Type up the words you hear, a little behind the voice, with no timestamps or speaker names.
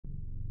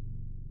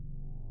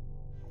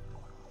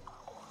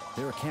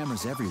There are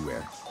cameras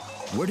everywhere.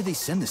 Where do they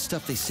send the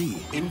stuff they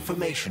see?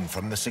 Information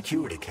from the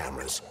security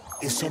cameras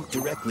is sent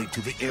directly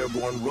to the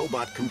airborne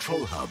robot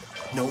control hub,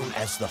 known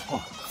as the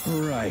Hawk.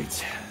 Right.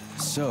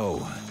 So,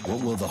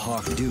 what will the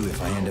Hawk do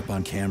if I end up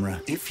on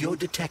camera? If you're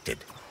detected,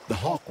 the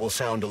Hawk will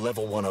sound a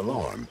level 1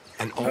 alarm,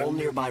 and all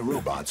nearby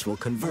robots will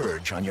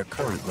converge on your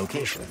current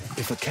location.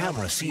 If a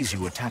camera sees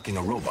you attacking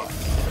a robot,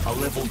 a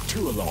level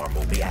 2 alarm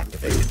will be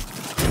activated.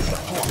 The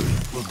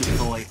Hawk will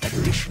deploy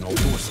additional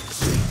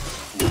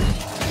forces.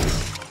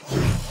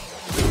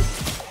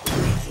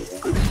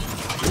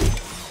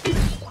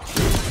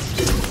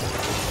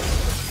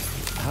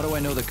 How do I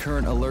know the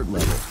current alert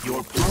level?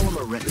 Your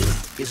polymer retina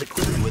is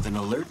equipped with an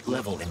alert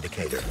level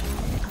indicator.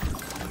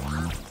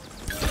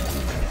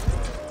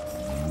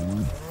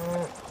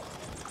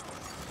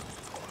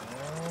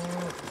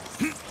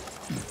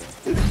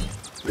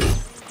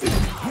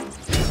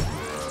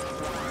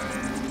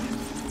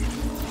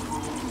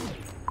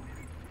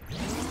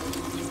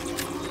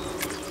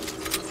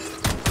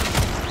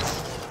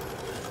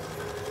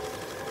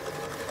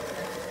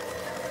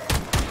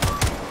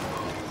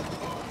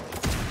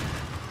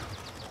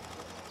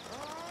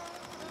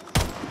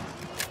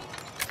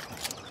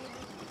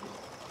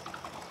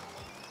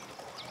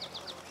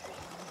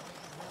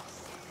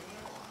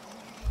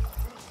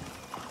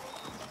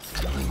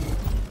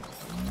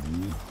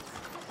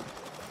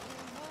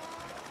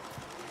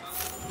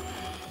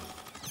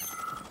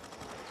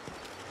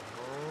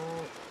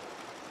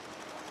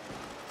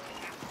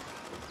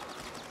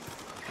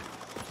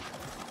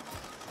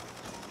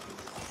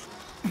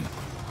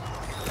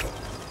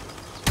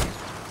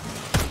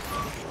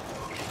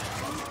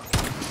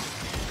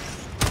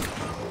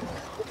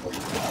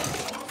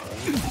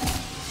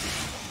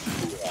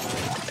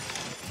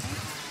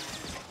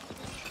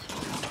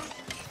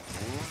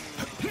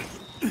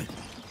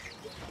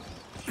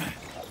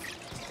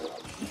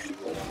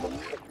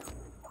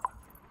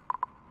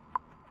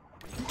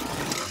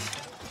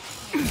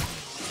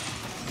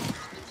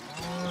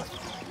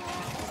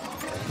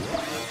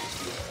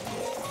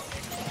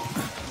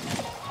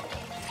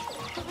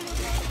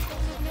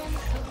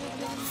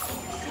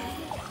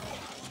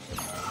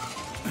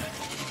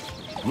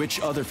 Which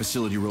other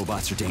facility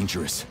robots are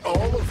dangerous?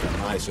 All of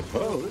them, I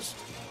suppose.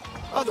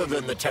 Other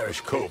than the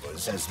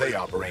Tereshkovas, as they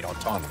operate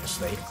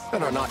autonomously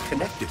and are not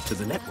connected to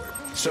the network.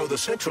 So the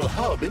central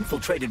hub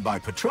infiltrated by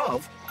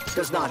Petrov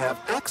does not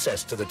have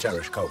access to the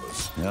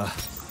Tereshkovas.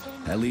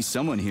 At least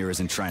someone here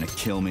isn't trying to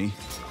kill me.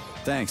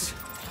 Thanks.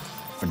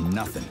 For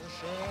nothing.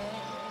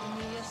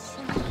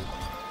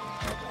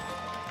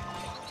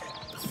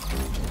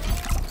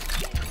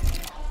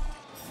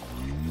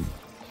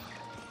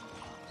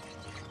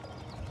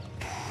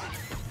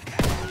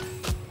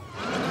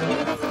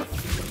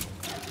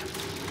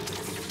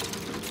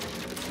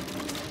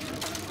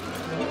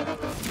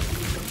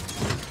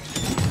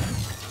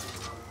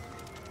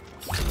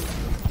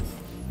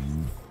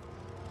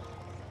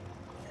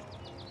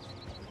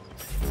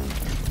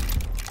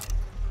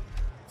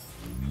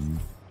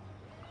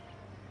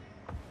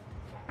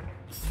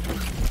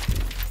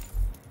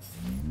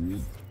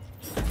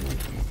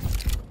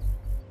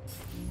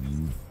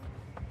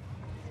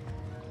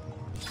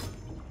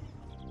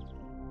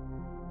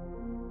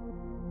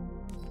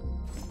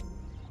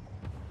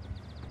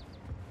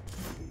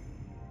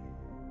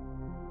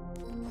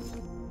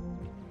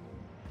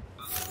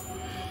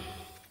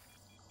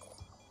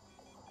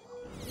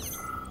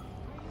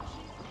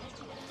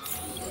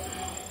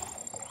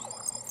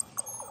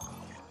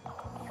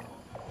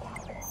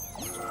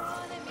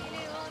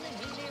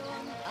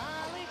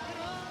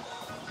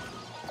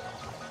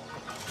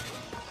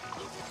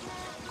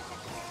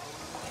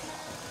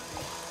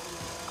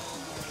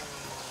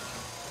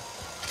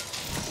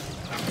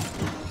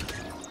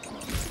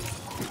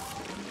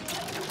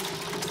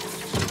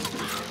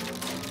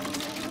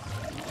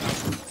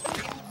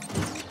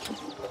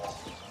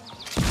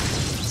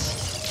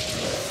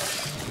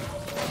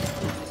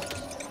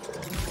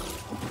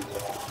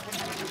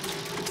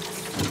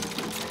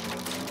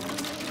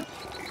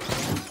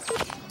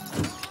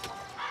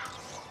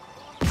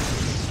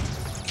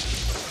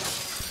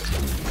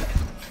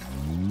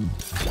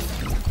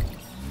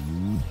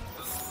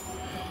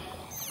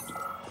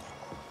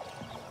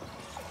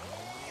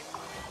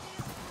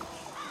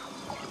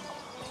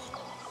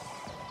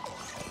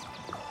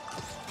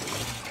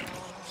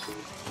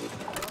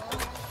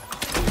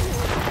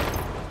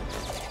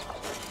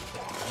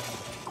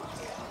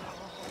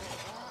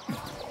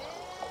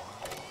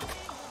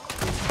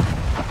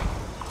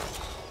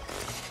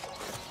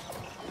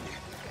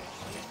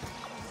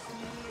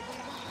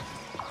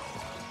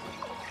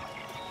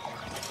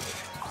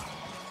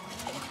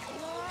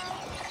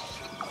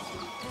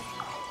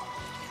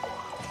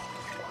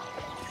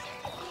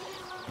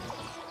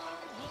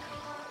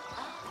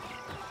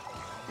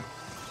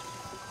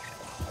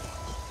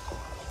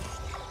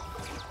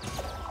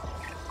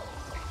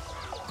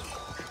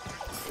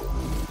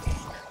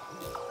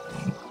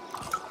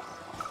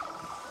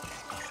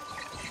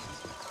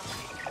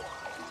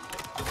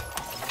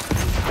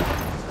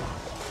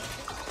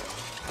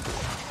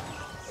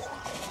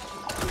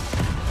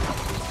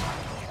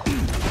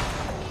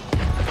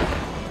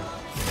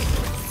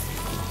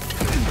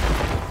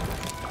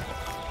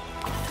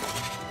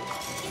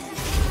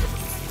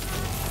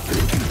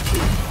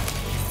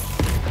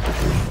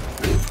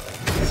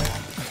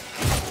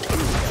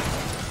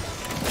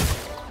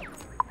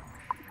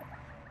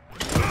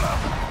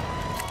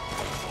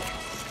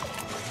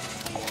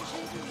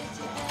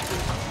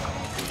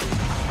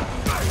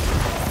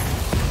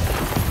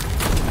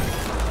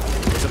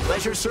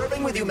 Pleasure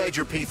serving with you,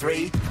 Major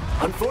P3.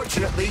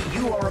 Unfortunately,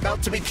 you are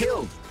about to be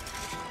killed.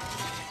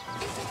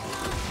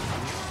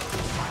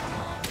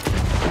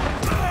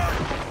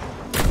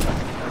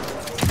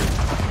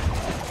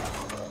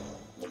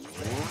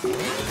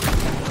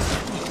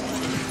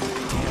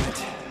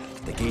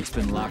 The gate's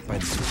been locked by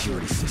the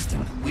security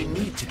system. We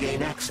need to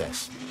gain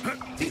access.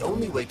 The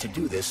only way to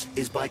do this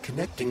is by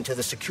connecting to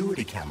the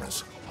security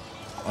cameras.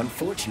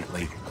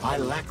 Unfortunately, I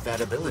lack that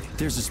ability.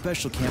 There's a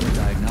special camera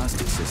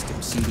diagnostic system,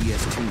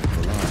 CDS2 for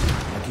alarm.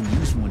 I can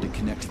use one to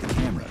connect to the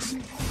cameras.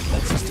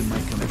 That system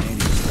might come in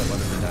handy for stuff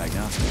other than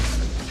diagnostics.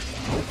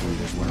 Hopefully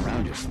there's one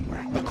around here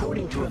somewhere.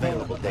 According to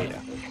available data,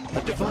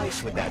 a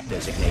device with that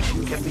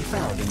designation can be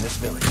found in this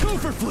village. Go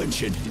for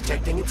flinching!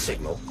 Detecting its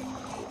signal,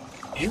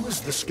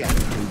 use the scanner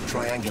to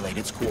triangulate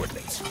its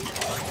coordinates.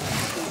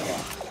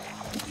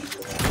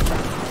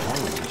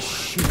 Holy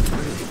shit,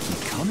 where do they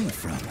keep coming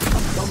from?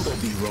 A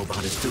bumblebee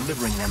robot is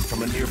delivering them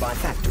from a nearby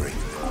factory.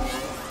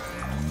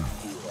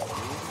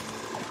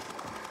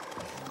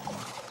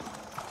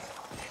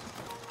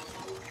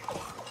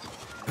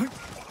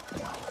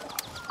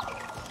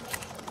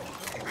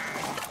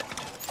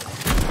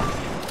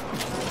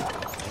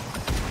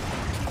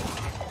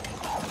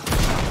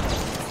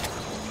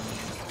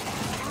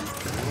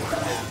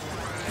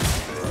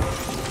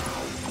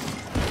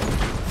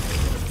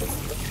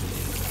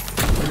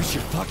 Where's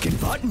your fucking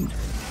button?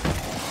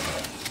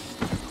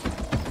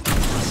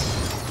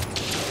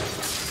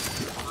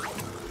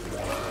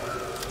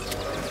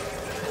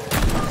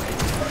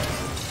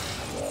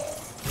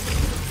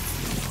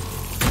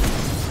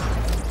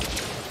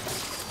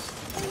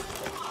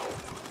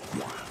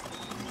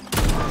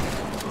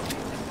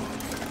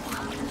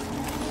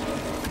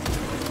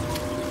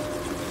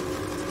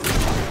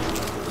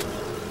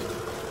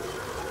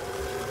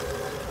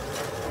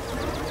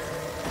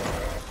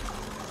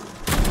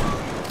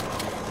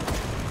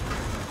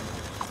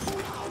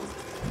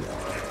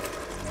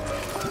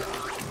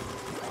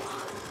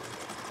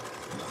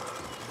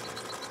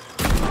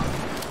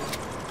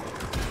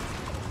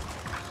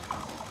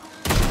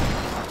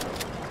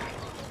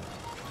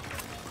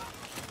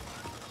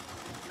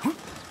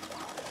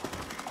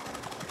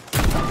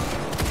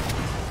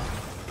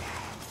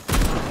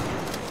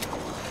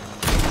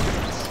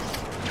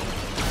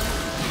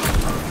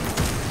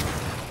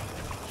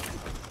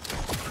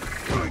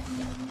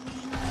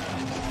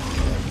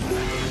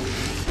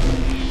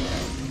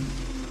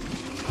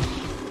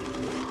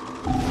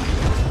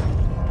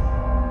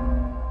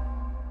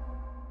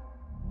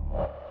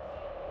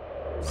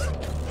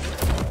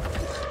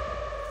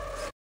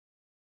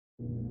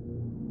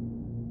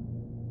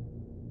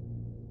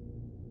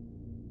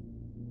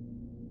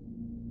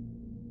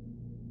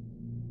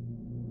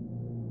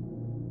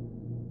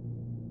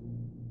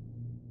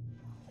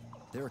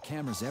 There are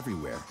cameras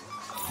everywhere.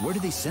 Where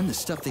do they send the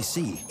stuff they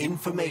see?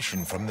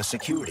 Information from the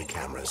security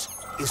cameras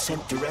is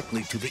sent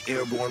directly to the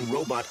airborne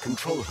robot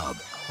control hub,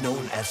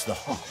 known as the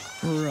Hawk.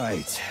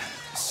 Right.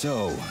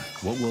 So,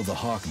 what will the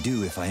Hawk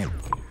do if I am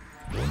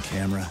on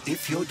camera?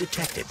 If you're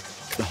detected,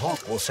 the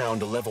Hawk will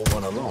sound a level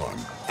 1 alarm,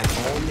 and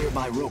all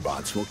nearby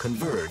robots will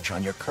converge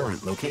on your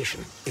current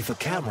location. If a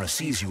camera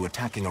sees you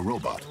attacking a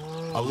robot,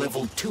 a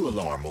level 2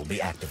 alarm will be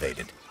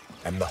activated,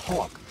 and the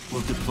Hawk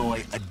will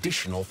deploy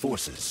additional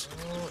forces.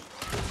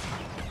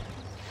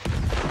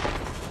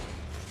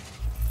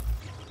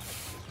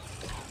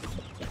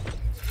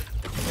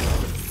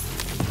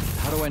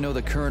 How do I know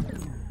the current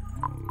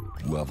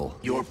level?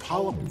 Your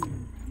power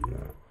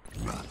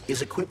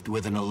is equipped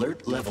with an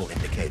alert level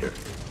indicator.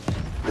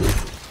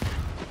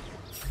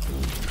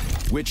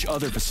 Which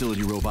other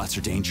facility robots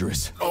are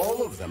dangerous?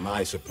 All of them,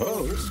 I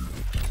suppose.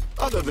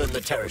 Other than the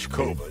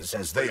Tereshkovas,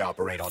 as they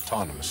operate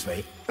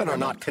autonomously and are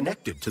not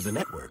connected to the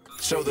network.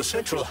 So the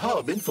central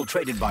hub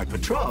infiltrated by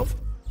Petrov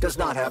does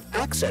not have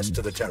access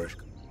to the Tereshkovas.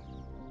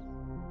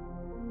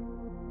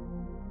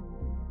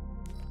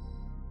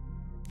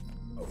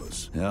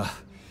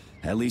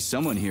 At least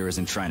someone here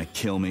isn't trying to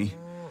kill me.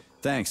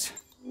 Thanks.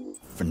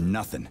 For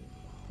nothing.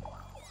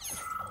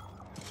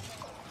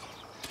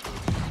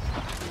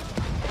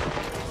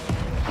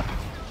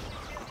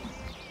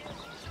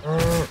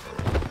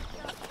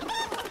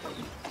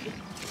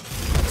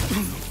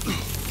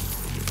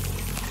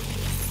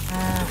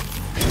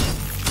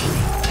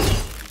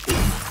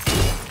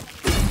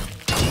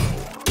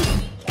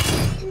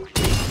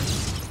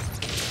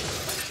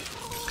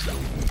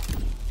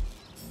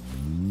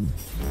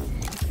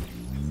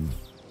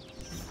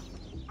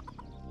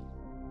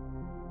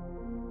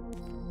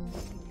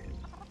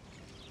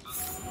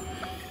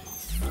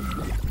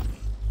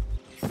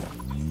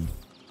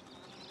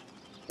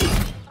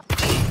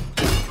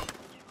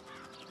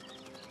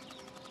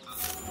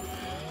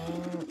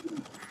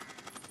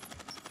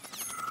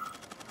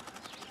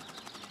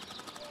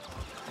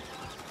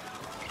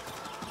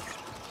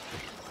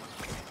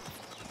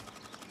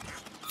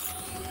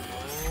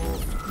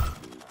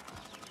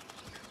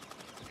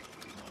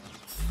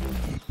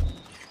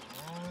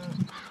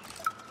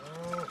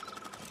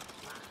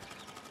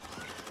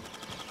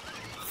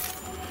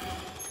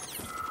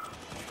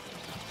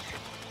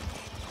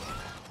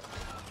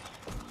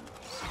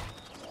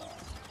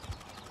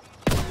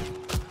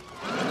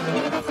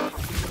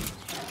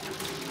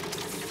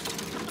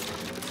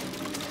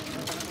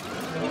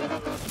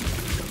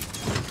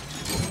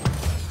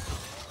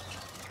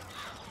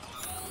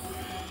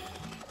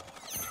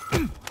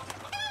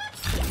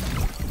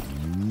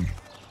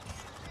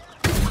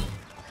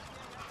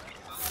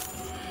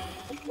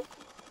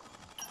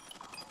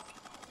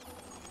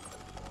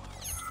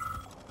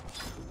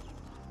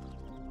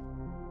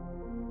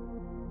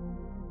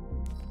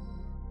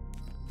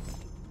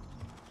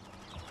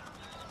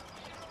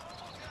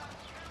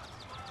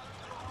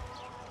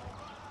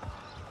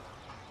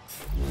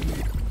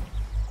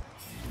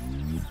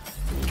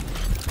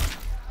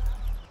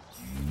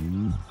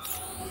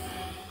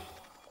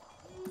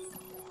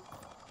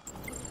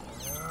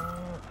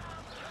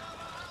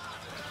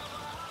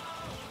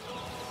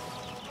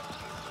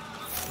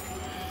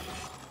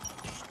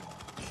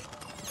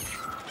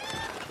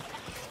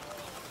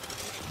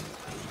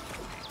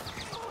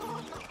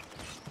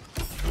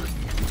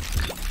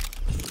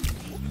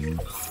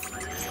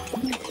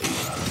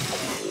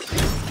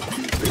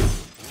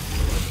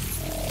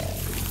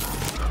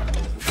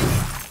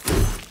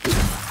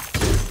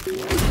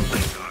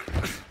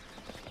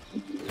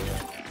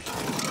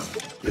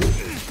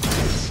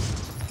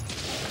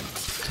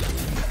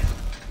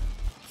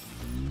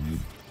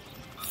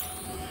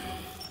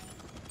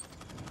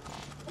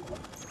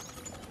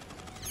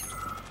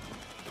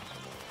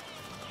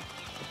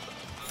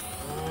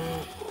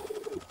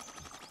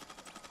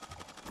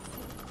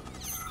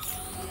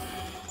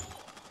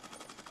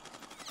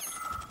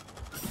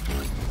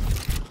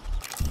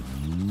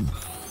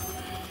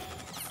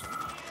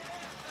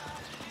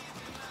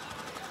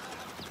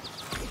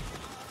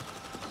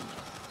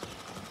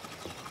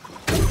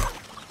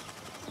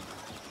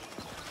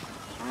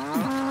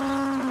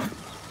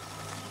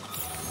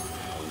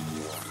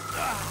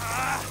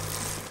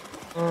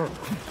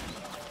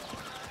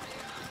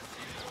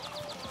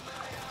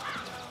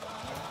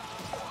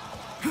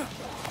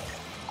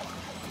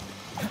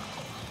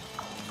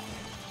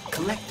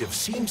 Collective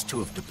seems to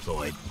have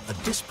deployed a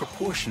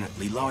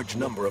disproportionately large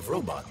number of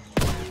robots.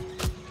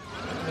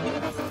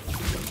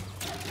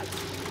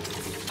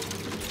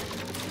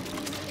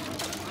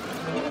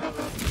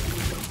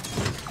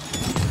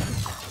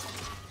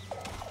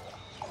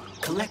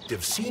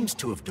 Collective seems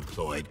to have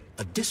deployed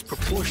a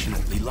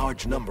disproportionately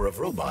large number of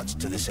robots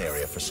to this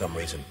area for some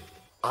reason.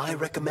 I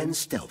recommend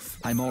stealth.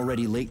 I'm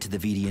already late to the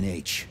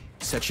VD&H.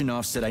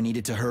 Sectionov said I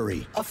needed to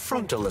hurry. A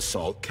frontal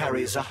assault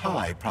carries a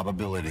high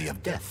probability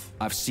of death.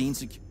 I've seen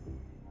security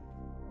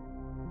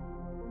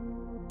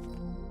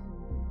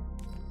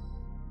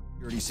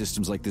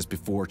systems like this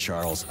before,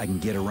 Charles. I can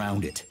get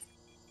around it.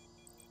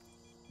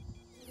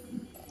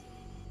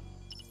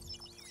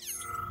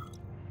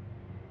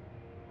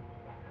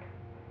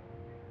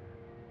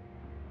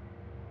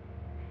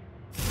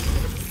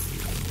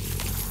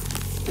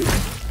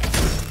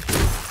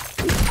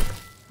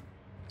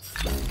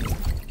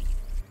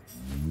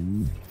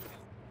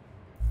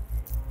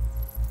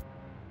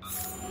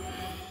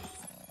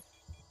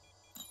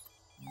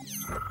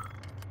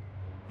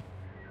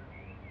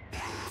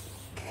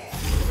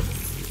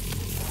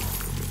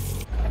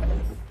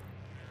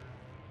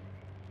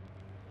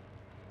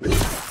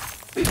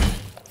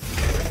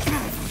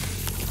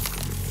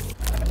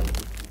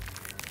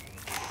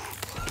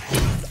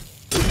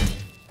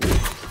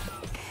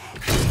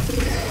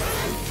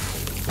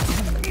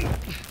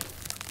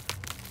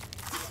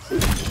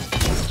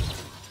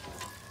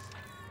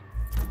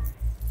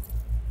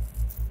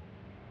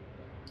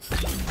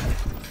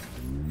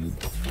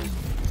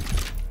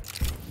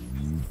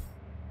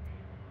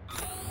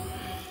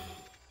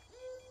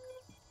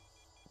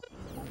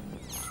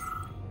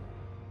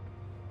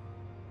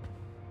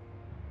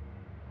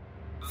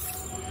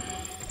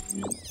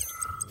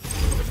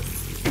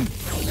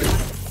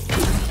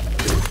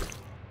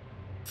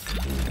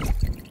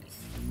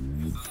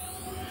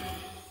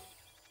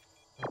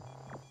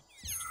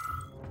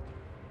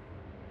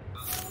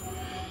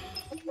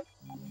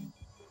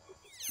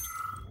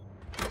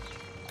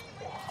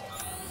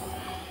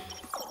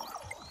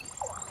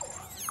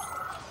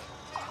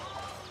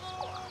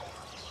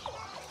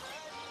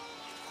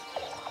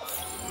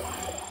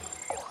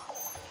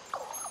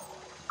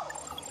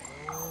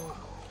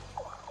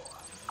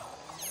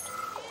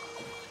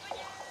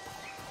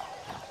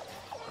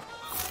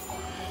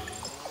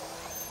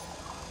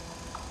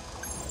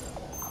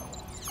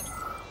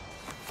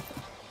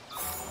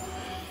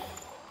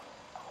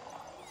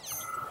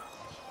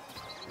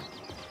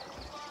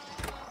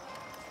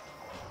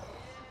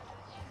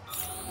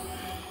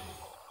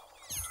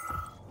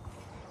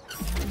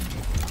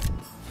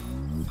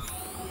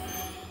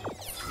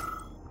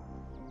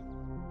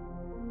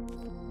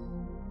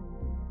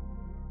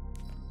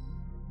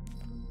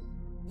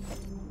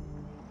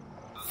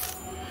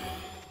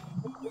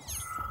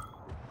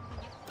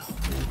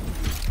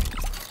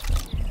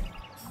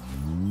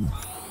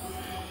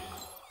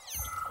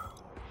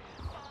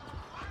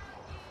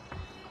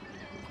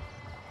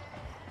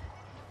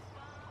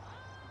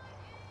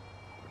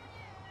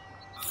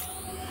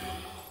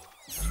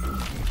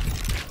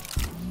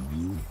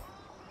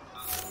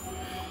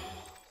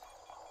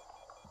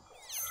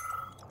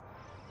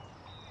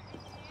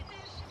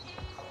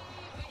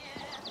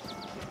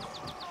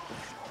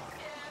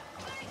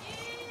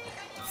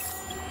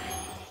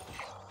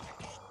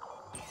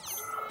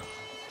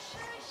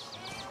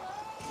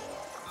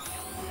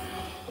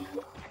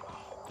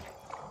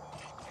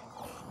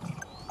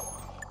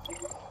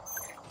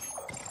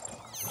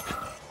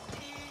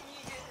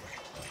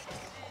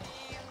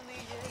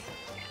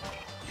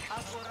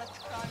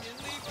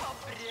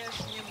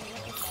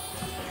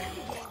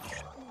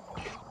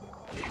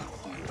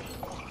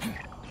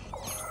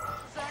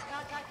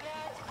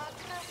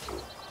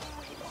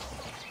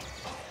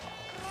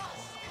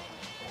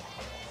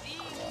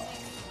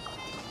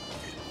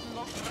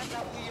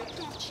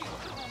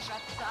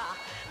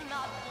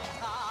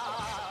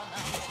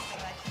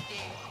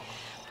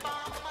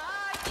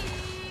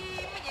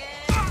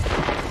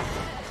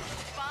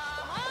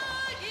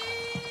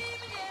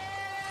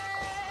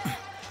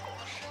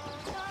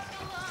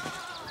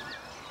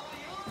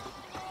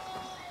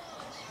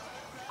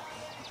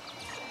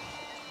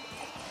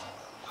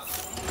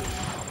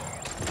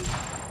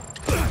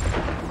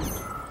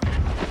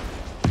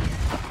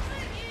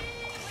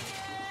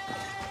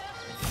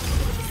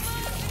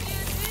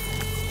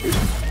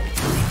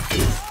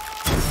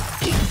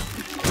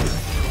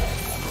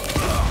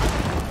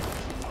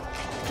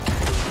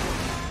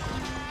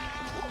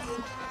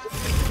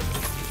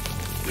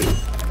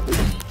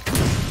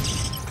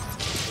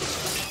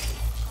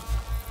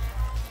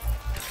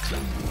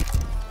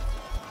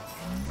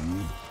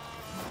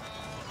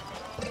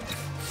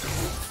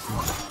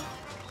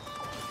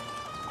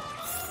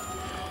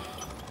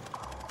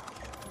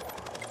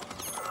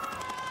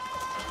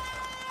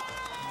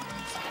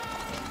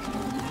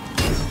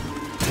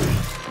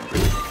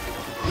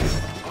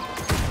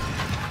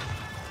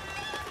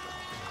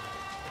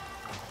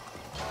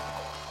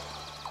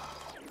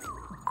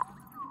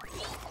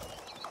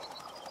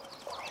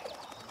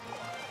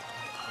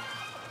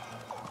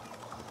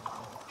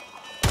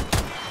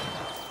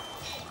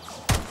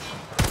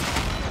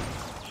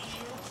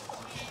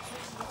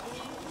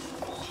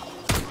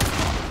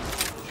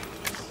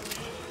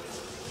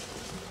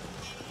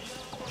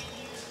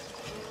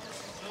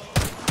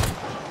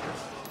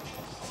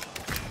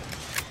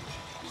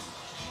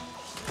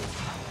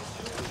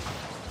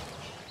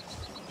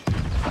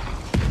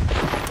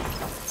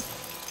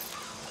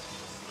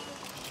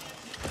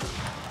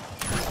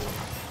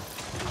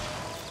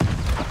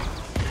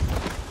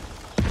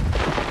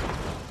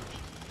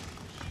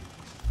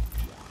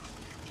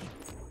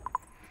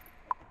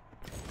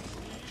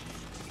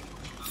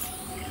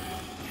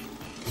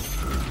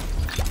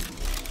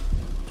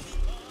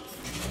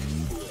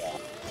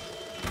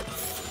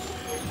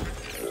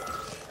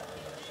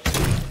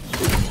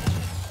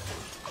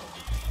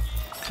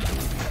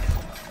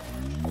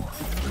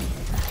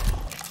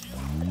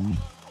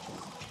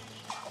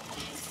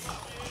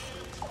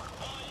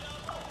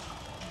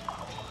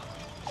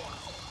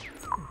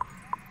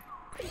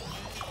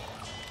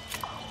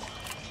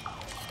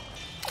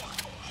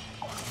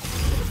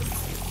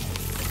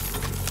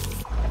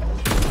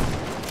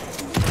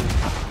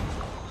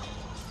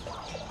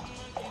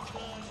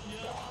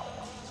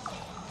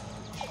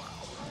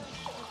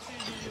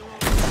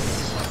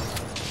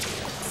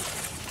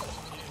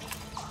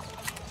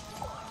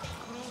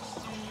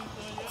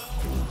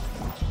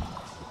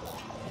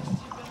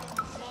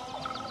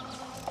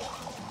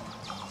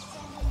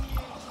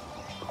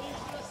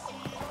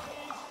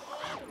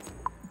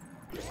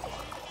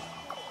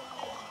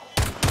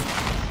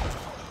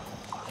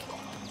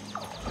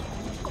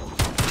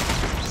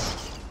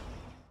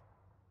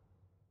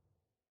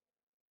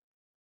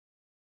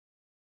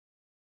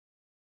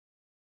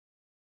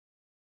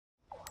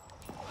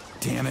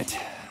 Damn it.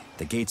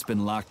 The gate's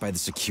been locked by the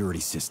security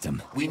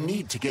system. We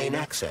need to gain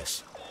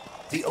access.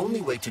 The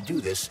only way to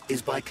do this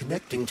is by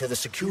connecting to the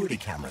security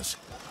cameras.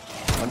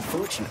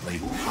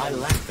 Unfortunately, I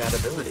lack that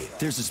ability.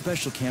 There's a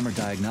special camera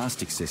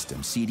diagnostic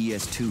system,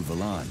 CDS2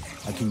 Valon.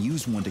 I can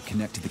use one to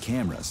connect to the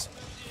cameras.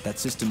 That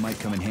system might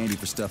come in handy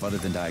for stuff other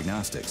than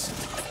diagnostics.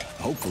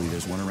 Hopefully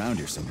there's one around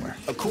here somewhere.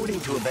 According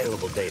to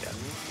available data,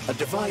 a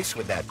device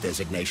with that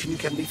designation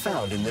can be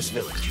found in this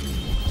village.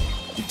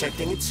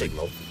 Detecting its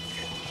signal,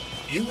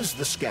 use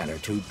the scanner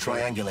to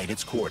triangulate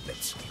its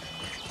coordinates.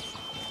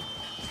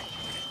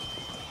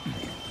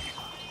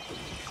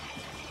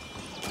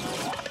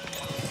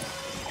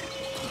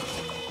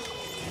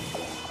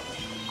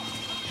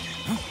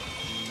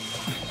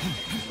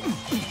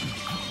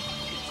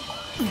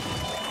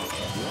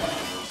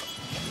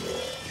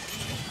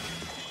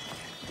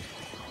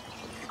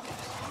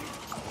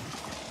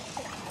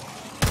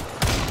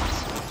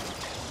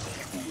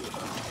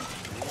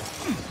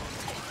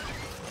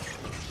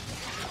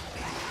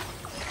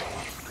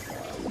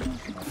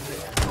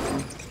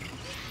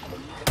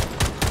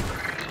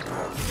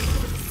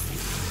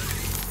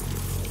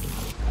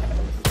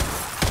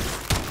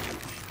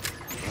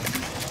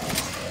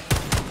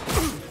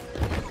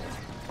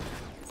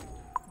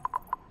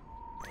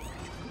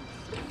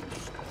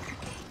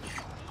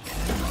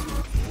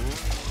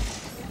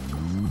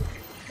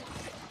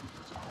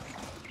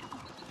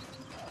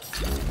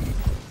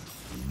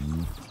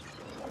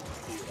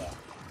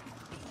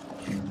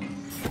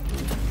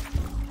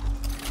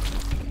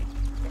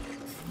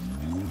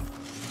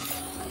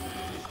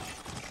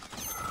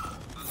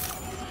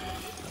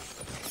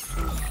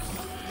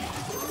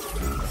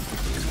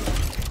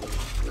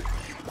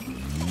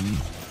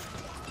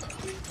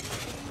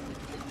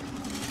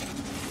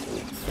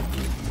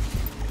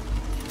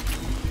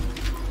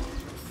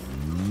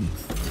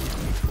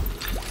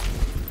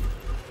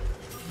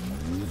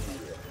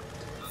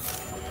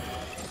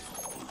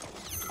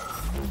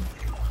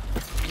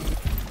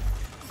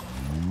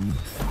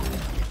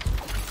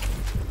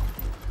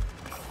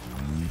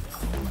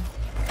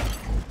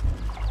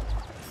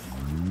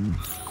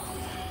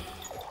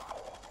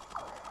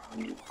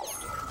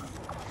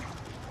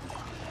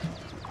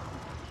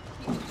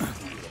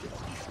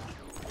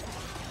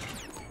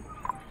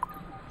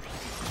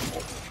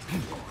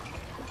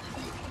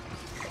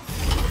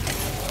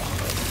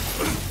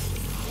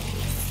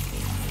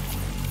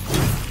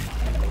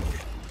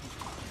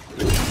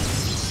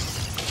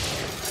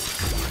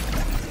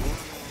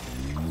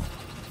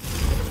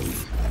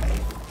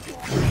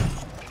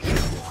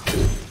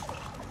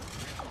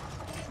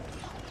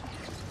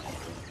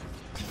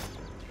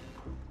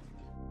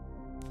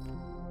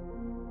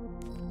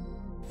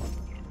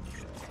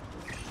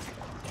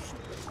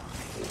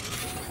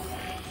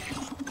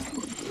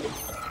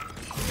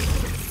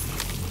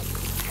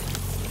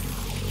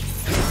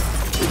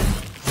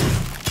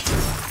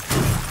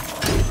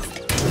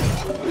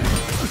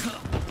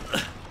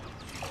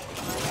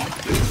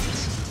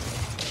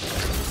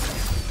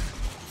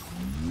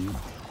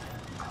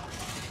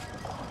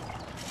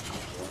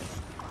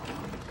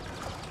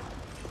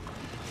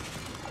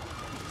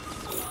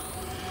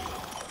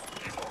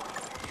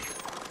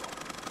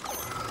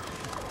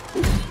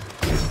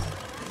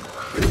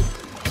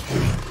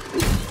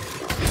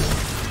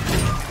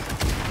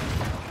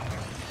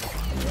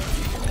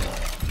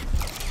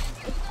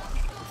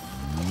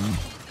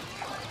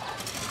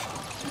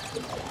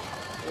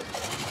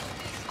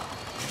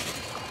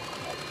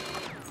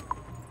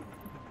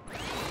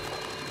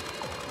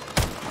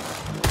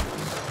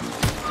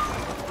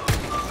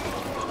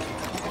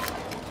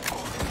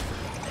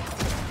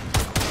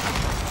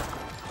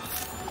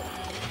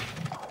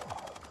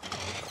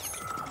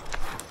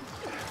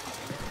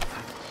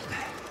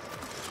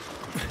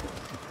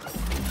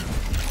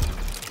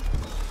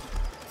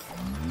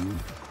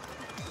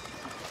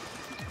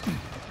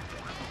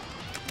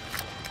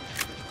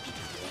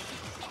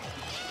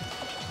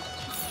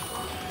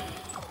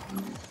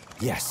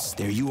 Yes,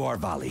 there you are,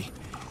 Vali.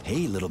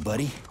 Hey, little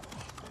buddy.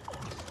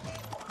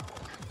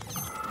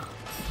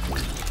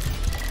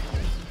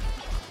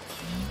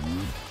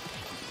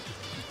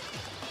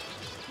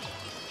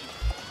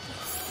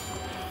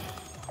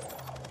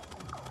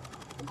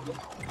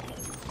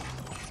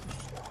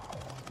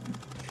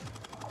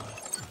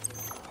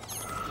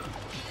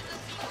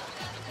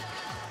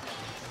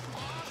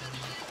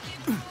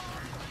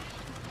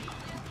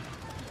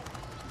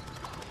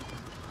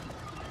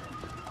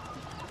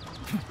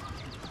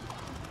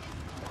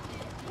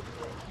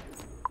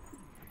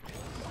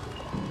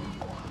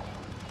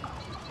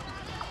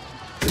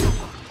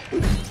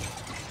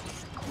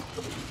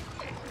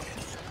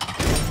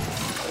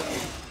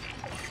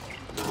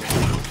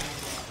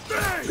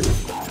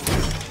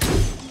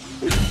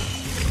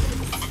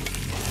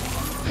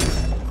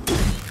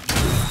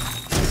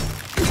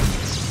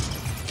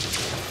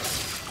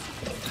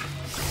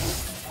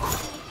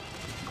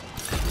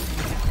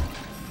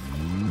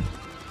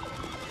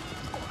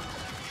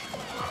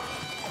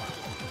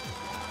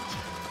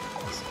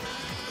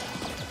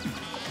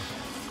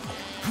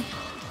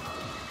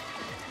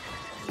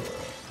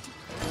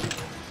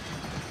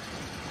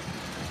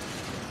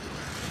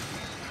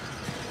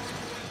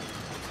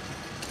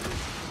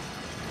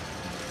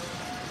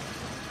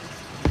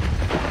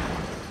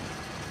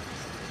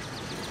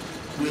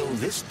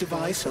 this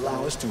device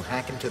allow us to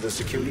hack into the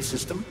security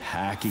system?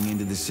 Hacking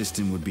into the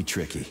system would be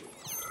tricky.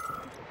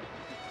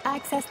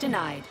 Access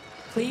denied.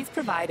 Please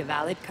provide a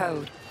valid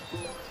code.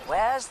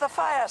 Where's the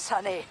fire,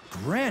 Sonny?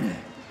 Granny,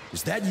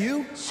 is that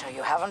you? So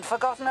you haven't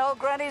forgotten old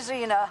Granny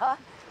Xena, huh?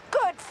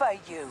 Good for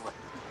you.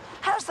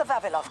 How's the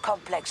Vavilov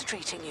complex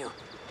treating you?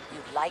 You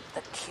like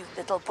the cute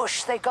little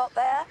bush they got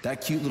there?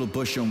 That cute little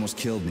bush almost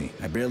killed me.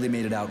 I barely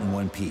made it out in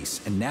one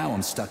piece. And now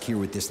I'm stuck here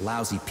with this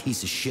lousy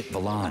piece of shit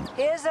Valan.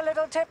 Here's a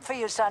little tip for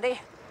you, Sonny.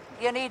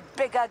 You need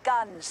bigger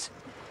guns.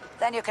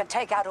 Then you can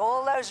take out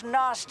all those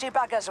nasty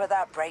buggers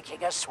without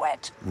breaking a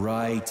sweat.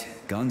 Right.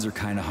 Guns are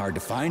kind of hard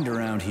to find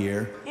around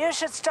here. You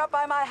should stop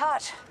by my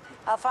hut.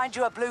 I'll find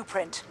you a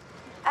blueprint.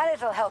 And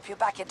it'll help you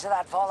back into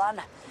that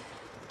Volan.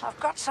 I've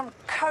got some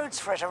codes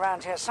for it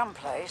around here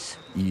someplace.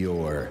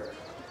 Your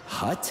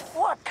hut?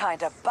 What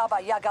kind of Baba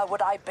Yaga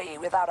would I be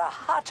without a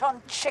hut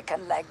on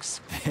chicken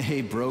legs?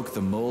 They broke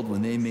the mold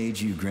when they made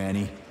you,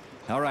 Granny.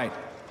 All right.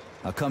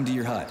 I'll come to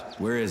your hut.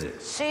 Where is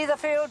it? See the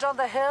field on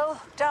the hill?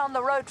 Down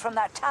the road from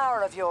that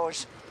tower of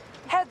yours.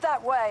 Head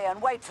that way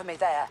and wait for me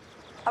there.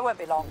 I won't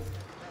be long.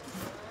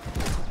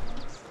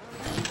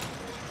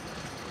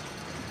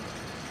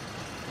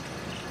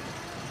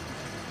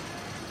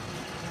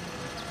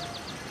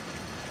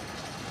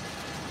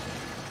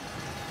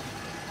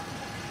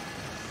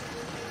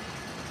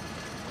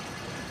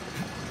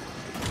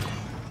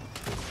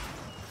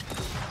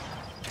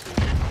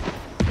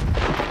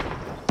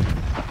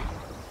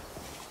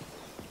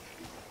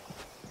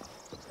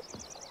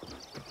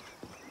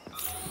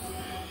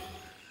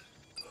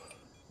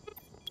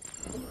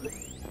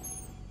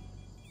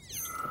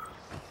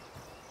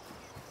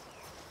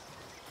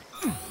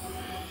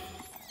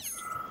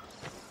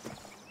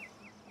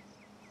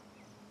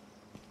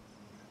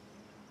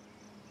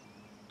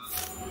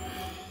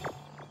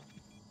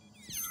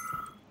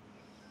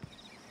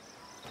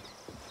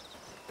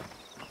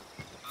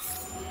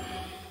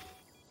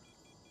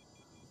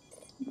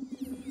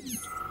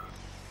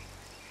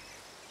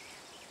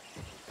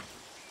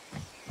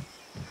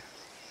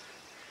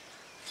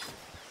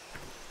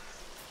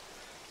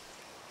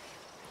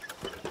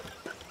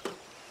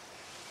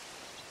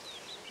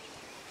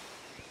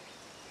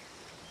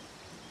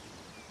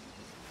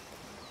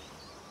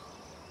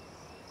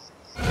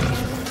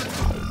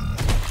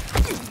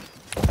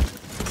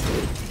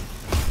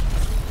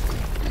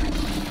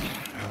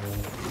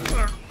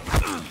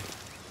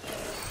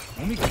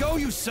 Let me go,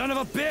 you son of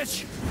a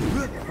bitch!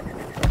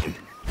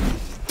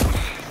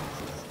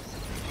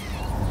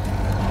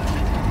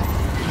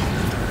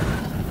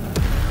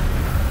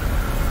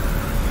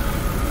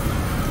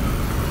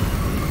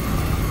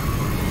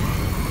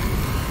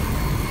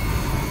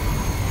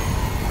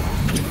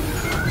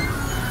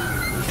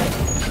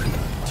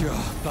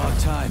 About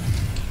time.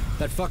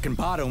 That fucking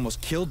bot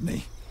almost killed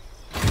me.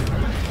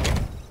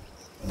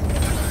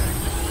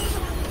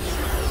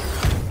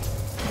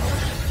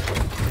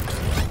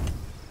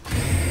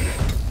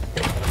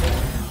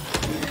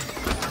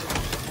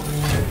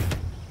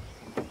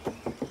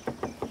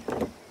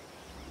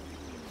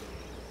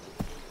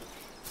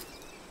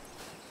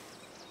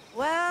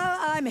 Well,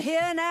 I'm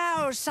here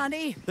now,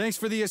 Sonny. Thanks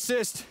for the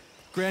assist,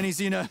 Granny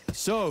Xena.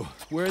 So,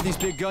 where are these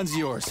big guns of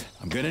yours?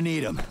 I'm gonna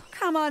need them.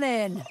 Come on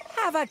in.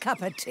 Have a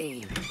cup of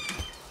tea.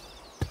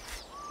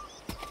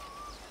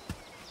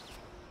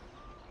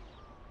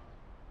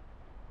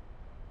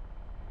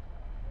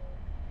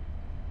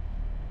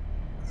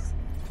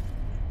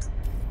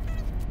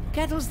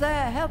 Kettle's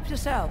there. Help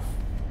yourself.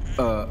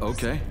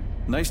 Okay.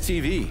 Nice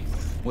TV.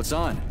 What's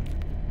on?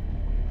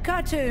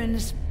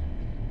 Cartoons.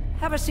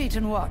 Have a seat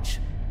and watch.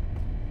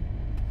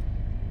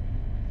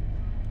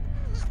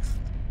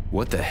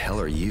 What the hell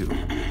are you?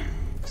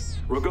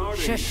 Regarding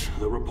Shush.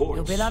 the reports,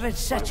 Your beloved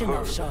Sechenov, I've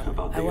heard son.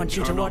 about I the want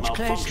you to internal watch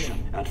closely.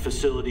 malfunction at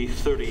Facility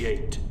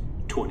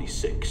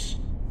 3826.